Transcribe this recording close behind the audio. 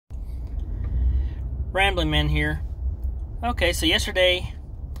Ramblin Man here. Okay, so yesterday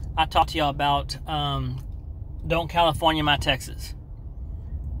I talked to y'all about don't California my Texas.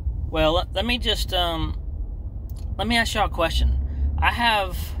 Well, let me just let me ask y'all a question. I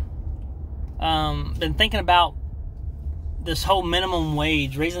have been thinking about this whole minimum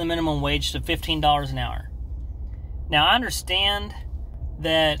wage, raising the minimum wage to $15 an hour. Now, I understand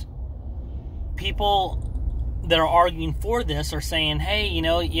that people that are arguing for this are saying, hey, you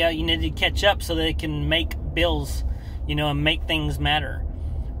need to catch up so they can make bills, and make things matter.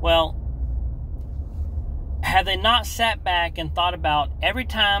 Well, have they not sat back and thought about every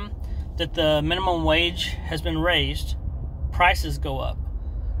time that the minimum wage has been raised, prices go up?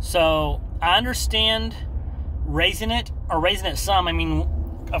 So I understand raising it some. I mean,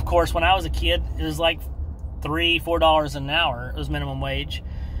 of course, when I was a kid, it was like $3-4 an hour. It was minimum wage.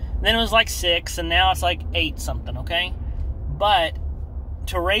 Then it was like $6, and now it's like $8 something, okay? But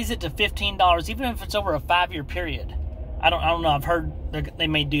to raise it to $15, even if it's over a 5-year period, I don't know. I've heard they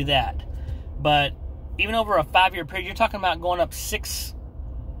may do that, but even over a 5-year period, you're talking about going up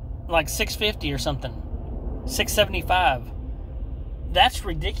like $6.50 or something, $6.75. That's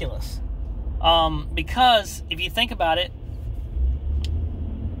ridiculous. Because if you think about it,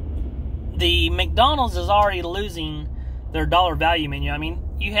 the McDonald's is already losing their dollar value menu. I mean,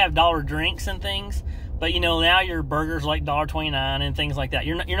 you have dollar drinks and things, but now your burgers like $1.29 and things like that.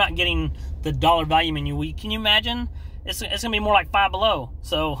 You're not getting the dollar value menu. Can you imagine? It's gonna be more like Five Below.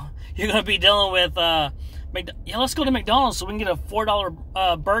 So you're gonna be dealing with let's go to McDonald's so we can get a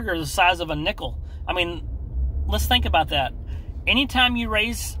 $4 burger the size of a nickel. I mean, let's think about that. Anytime you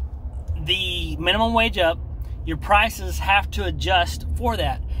raise the minimum wage up, your prices have to adjust for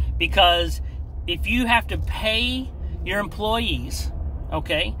that, because if you have to pay your employees,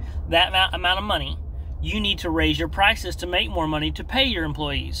 okay, that amount of money, you need to raise your prices to make more money to pay your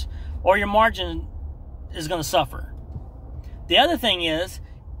employees, or your margin is going to suffer. The other thing is,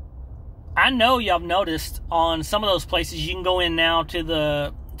 I know y'all have noticed on some of those places you can go in now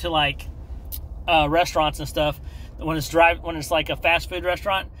to restaurants and stuff when it's like a fast food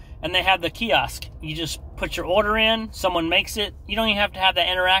restaurant, and they have the kiosk. You just put your order in, someone makes it. You don't even have to have that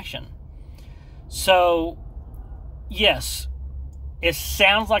interaction. So, yes, it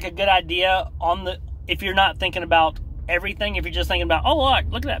sounds like a good idea if you're not thinking about everything. If you're just thinking about,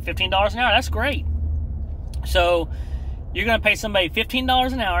 look at that, $15 an hour, that's great. So you're going to pay somebody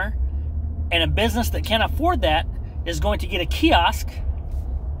 $15 an hour, and a business that can't afford that is going to get a kiosk,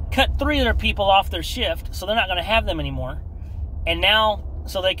 cut 3 of their people off their shift, so they're not going to have them anymore. And now,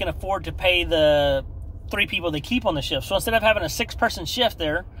 so they can afford to pay the 3 people they keep on the shift. So instead of having a 6-person shift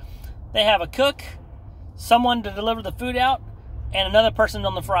there, they have a cook, someone to deliver the food out, and another person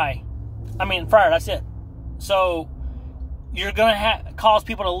on the fryer, that's it. So you're going to cause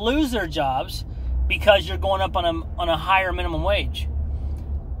people to lose their jobs because you're going up on a higher minimum wage.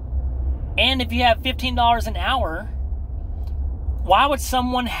 And if you have $15 an hour, why would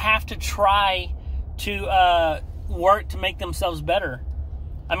someone have to try to work to make themselves better?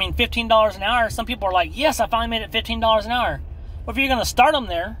 I mean, $15 an hour, some people are like, yes, I finally made it $15 an hour. Well, if you're going to start them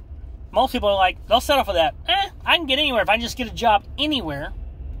there, most people are like, they'll settle for that. I can get anywhere. If I just get a job anywhere,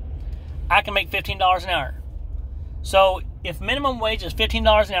 I can make $15 an hour. So if minimum wage is $15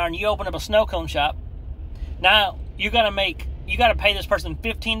 an hour and you open up a snow cone shop, now you got to pay this person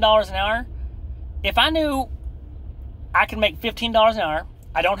 $15 an hour. If I knew I could make $15 an hour,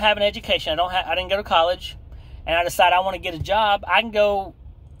 I don't have an education, I didn't go to college, and I decide I want to get a job, I can go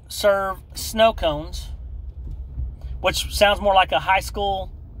serve snow cones, which sounds more like a high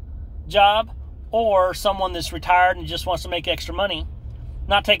school job, or someone that's retired and just wants to make extra money.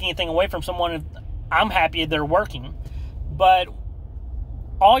 Not taking anything away from someone. I'm happy they're working, but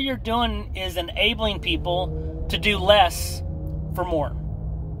all you're doing is enabling people to do less for more.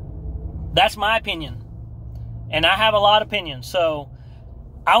 That's my opinion, and I have a lot of opinions, so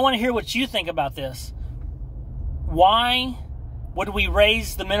I want to hear what you think about this. Why would we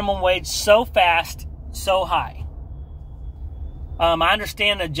raise the minimum wage so fast, so high? I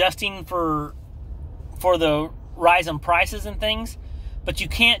understand adjusting for the rise in prices and things, but you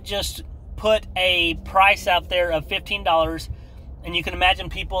can't just put a price out there of $15, and you can imagine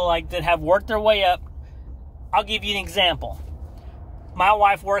people that have worked their way up. I'll give you an example. My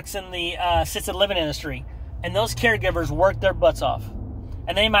wife works in the assisted living industry, and those caregivers work their butts off,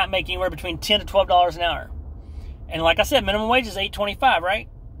 and they might make anywhere between $10 to $12 an hour. And like I said, minimum wage is $8.25, right?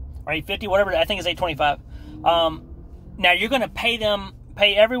 Or $8.50, whatever. I think it's $8.25. Now you're going to pay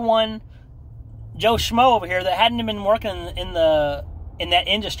everyone, Joe Schmo over here that hadn't been working in that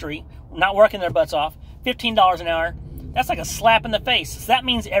industry, not working their butts off, $15 an hour. That's like a slap in the face. So that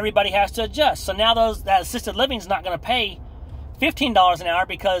means everybody has to adjust. So now that assisted living is not going to pay $15 an hour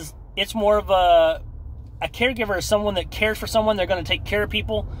because it's more of a caregiver is someone that cares for someone. They're going to take care of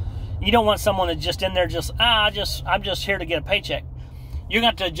people. You don't want someone that's just in there I'm just here to get a paycheck. You're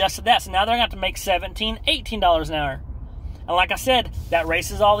going to have to adjust to that. So now they're going to have to make $17, $18 an hour. And like I said, that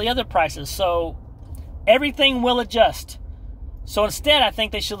raises all the other prices. So everything will adjust. So instead, I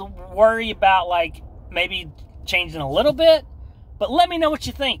think they should worry about like maybe changing a little bit. But let me know what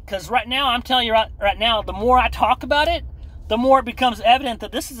you think. Because right now, I'm telling you right now, the more I talk about it, the more it becomes evident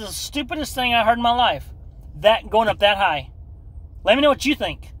that this is the stupidest thing I heard in my life. That going up that high. Let me know what you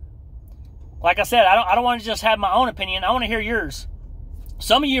think. Like I said, I don't want to just have my own opinion. I want to hear yours.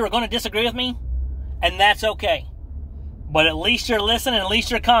 Some of you are going to disagree with me, and that's okay. But at least you're listening, at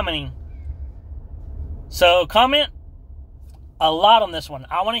least you're commenting. So comment a lot on this one.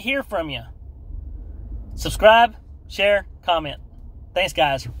 I want to hear from you. Subscribe, share, comment. Thanks,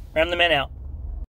 guys. Ramblin Man out.